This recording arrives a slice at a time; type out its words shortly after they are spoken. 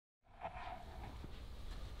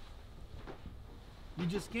You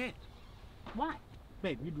just can't. Why?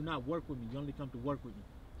 Babe, you do not work with me. You only come to work with me.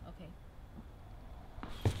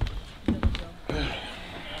 Okay.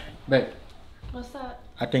 Babe. What's up?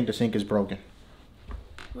 I think the sink is broken.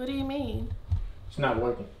 What do you mean? It's not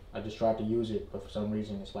working. I just tried to use it, but for some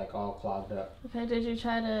reason it's like all clogged up. Okay, did you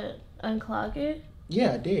try to unclog it?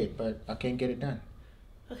 Yeah, I did, but I can't get it done.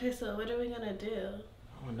 Okay, so what are we gonna do?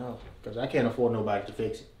 I don't know, because I can't afford nobody to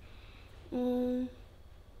fix it.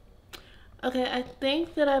 Okay, I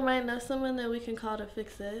think that I might know someone that we can call to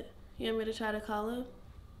fix it. You want me to try to call him?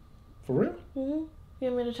 For real? You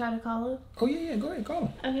want me to try to call him? Oh, yeah, go ahead, call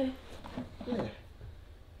him. Okay. Yeah. You know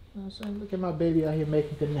what I'm saying? Look at my baby out here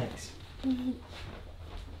making connects.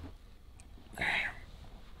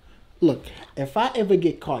 Look, if I ever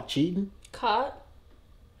get caught cheating. Caught?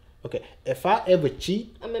 Okay, if I ever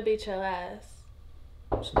cheat. I'm gonna beat your ass.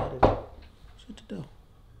 Shut the door.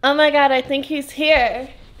 Oh my god, I think he's here.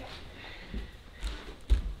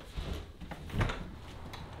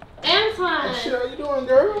 Antoine! Hey, how you doing,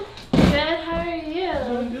 girl? Good, how are you?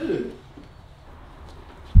 Doing good.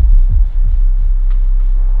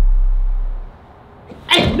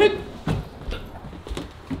 Hey, Nick!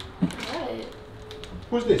 What?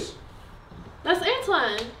 Who's this? That's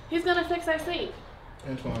Antoine. He's gonna fix our sink.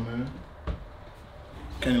 Antoine, man.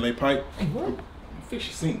 Can you lay pipe? Hey, what? Fix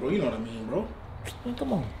your sink, bro. You know what I mean, bro. Man,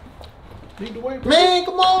 come on. Lead the way, bro. Man,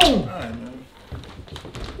 come on! Alright, man.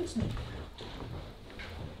 Listen.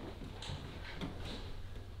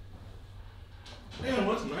 Damn,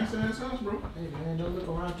 what's a nice ass house, bro? Hey, man, don't look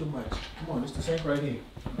around too much. Come on, it's the sink right here.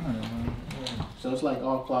 Alright, man. Yeah. So it's like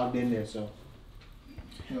all clogged in there, so.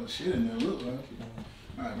 Hell, shit in there, look like.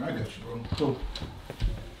 Alright, man, I got you, bro. Cool.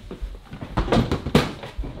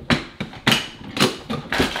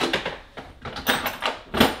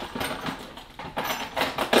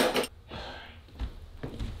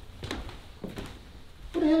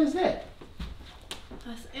 What the hell is that?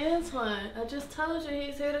 That's Antoine. I just told you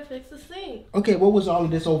he's here to fix the sink. Okay, what was all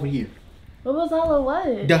of this over here? What was all of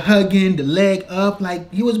what? The hugging, the leg up,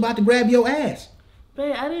 like he was about to grab your ass.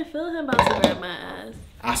 Babe, I didn't feel him about to grab my ass.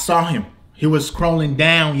 I saw him. He was crawling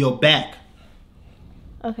down your back.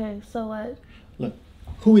 Okay, so what? Look,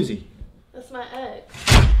 who is he? That's my ex.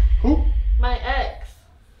 Who? My ex.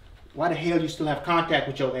 Why the hell you still have contact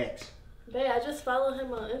with your ex? Babe, I just follow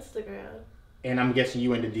him on Instagram. And I'm guessing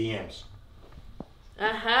you in the DMs. I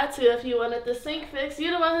had to if you wanted the sink fixed.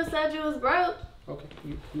 You the one who said you was broke. Okay,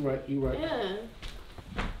 you right, you right. Yeah.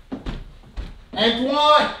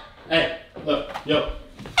 Antoine! Hey, look, yo.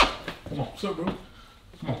 Come on. What's up, bro?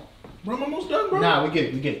 Come on. Bro, I'm almost done, bro. Nah, we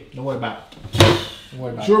good. Don't worry about it. Don't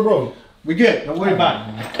worry about Sure, it. bro. We good. Don't worry about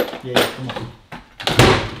it. Yeah, come on.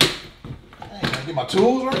 Hey, can I get my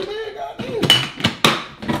tools right there? Goddamn.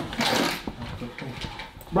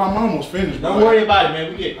 Bro, I'm almost finished, bro. Don't worry about it,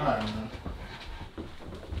 man. We good. Alright, man.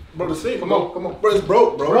 Bro, the sink, Come bro. on, come on. Bro, it's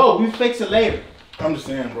broke, bro. Bro, we fix it later. I'm just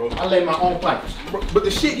saying, bro. I lay my own pipes. Bro, but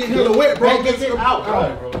the shit get hella wet, bro. Man, get it out, bro.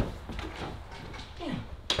 Alright, bro. Damn,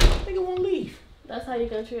 nigga won't leave. That's how you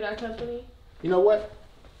gonna treat our company? You know what?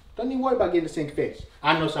 Don't even worry about getting the sink fixed.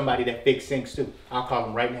 I know somebody that fixes sinks too. I'll call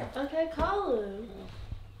him right now. Okay, call him.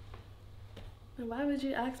 And why would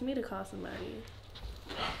you ask me to call somebody?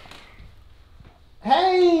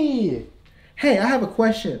 Hey! Hey, I have a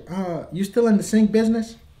question. You still in the sink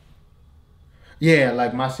business? Yeah,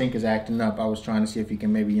 like my sink is acting up. I was trying to see if you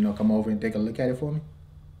can maybe, come over and take a look at it for me.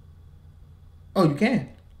 Oh, you can?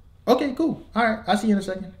 Okay, cool. All right, I'll see you in a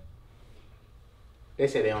second. They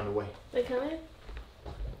say they're on the way. They coming?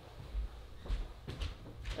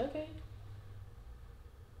 Okay.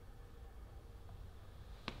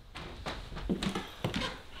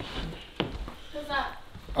 Who's that?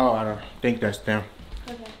 Oh, I don't think that's them.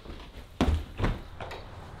 Okay.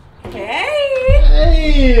 Hey!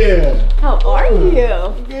 Hey! How are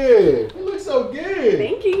you? Good. You look so good.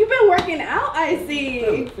 Thank you. You've been working out, I see.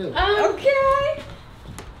 Feel it. Okay.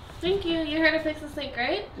 Thank you. You're here to fix the sink,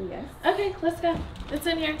 right? Yes. Okay, let's go. It's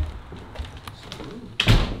in here.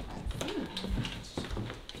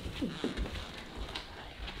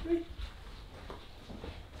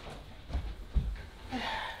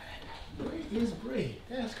 Great is great.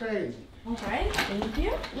 That's crazy. All right. Thank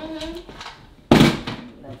you. Mm-hmm.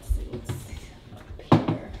 Let's see. Up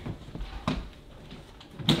here.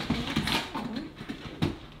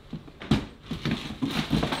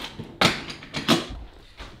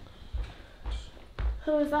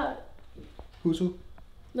 Who is that? Who's who?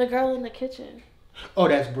 The girl in the kitchen. Oh,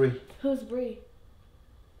 that's Bree. Who's Bree?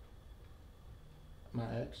 My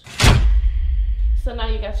ex. So now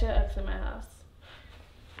you got your ex in my house.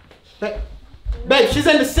 Babe, she's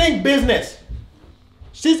in the sink business.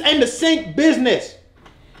 She's in the sink business.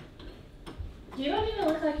 You don't even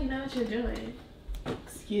look like you know what you're doing.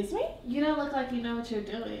 Excuse me? You don't look like you know what you're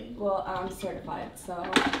doing. Well, I'm certified, so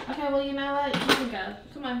Okay, well, you know what? You can go.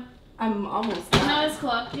 Come on. I'm almost done. No, it's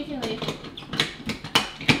cool. You can leave.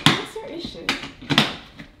 What's your issue?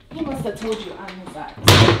 He must have told you I'm his ex.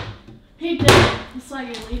 He did. That's why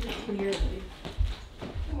you're leaving. Clearly.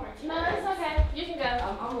 No, it's okay. You can go.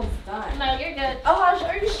 I'm almost done. No, you're good. Oh,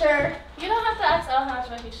 are you sure? You don't have to ask Elhadj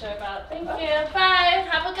what he's sure about. Thank you. Bye.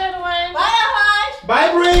 Have a good one. Bye, Elhadj.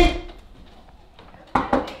 Bye, Bree.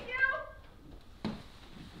 Thank you.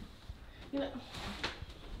 You know,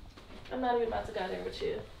 I'm not even about to go there with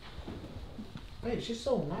you. Hey, she's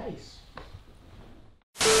so nice.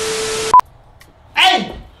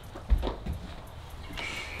 Hey!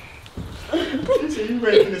 You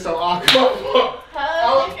making it so awkward.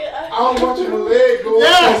 I was watching the leg go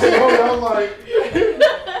Yes. up. I was like,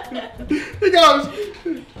 He goes.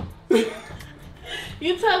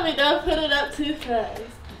 You told me don't put it up too fast.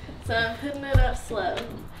 So I'm putting it up slow.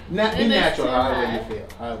 Be And it's natural, too however high. you feel.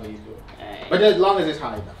 However you do it. Alright. But as long as it's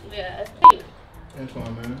high enough. Yeah. that's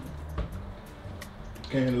fine, man.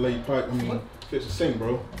 Can't handle lay pipe. I mean, fix the sink,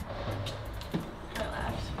 bro. I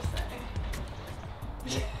laughed.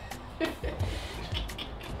 Sorry.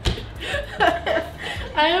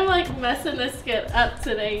 I am like messing this skit up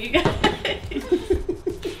today, you guys.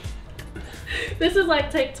 This is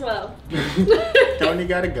like take 12. Tony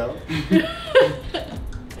gotta go.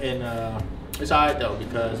 And it's alright though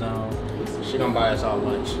because she gonna buy us all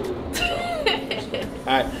lunch. So,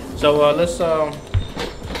 alright, so let's So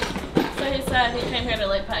he said he came here to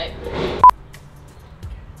lay pipe.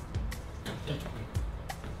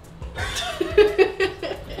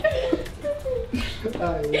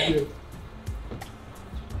 alright, let's do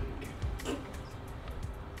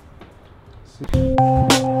it.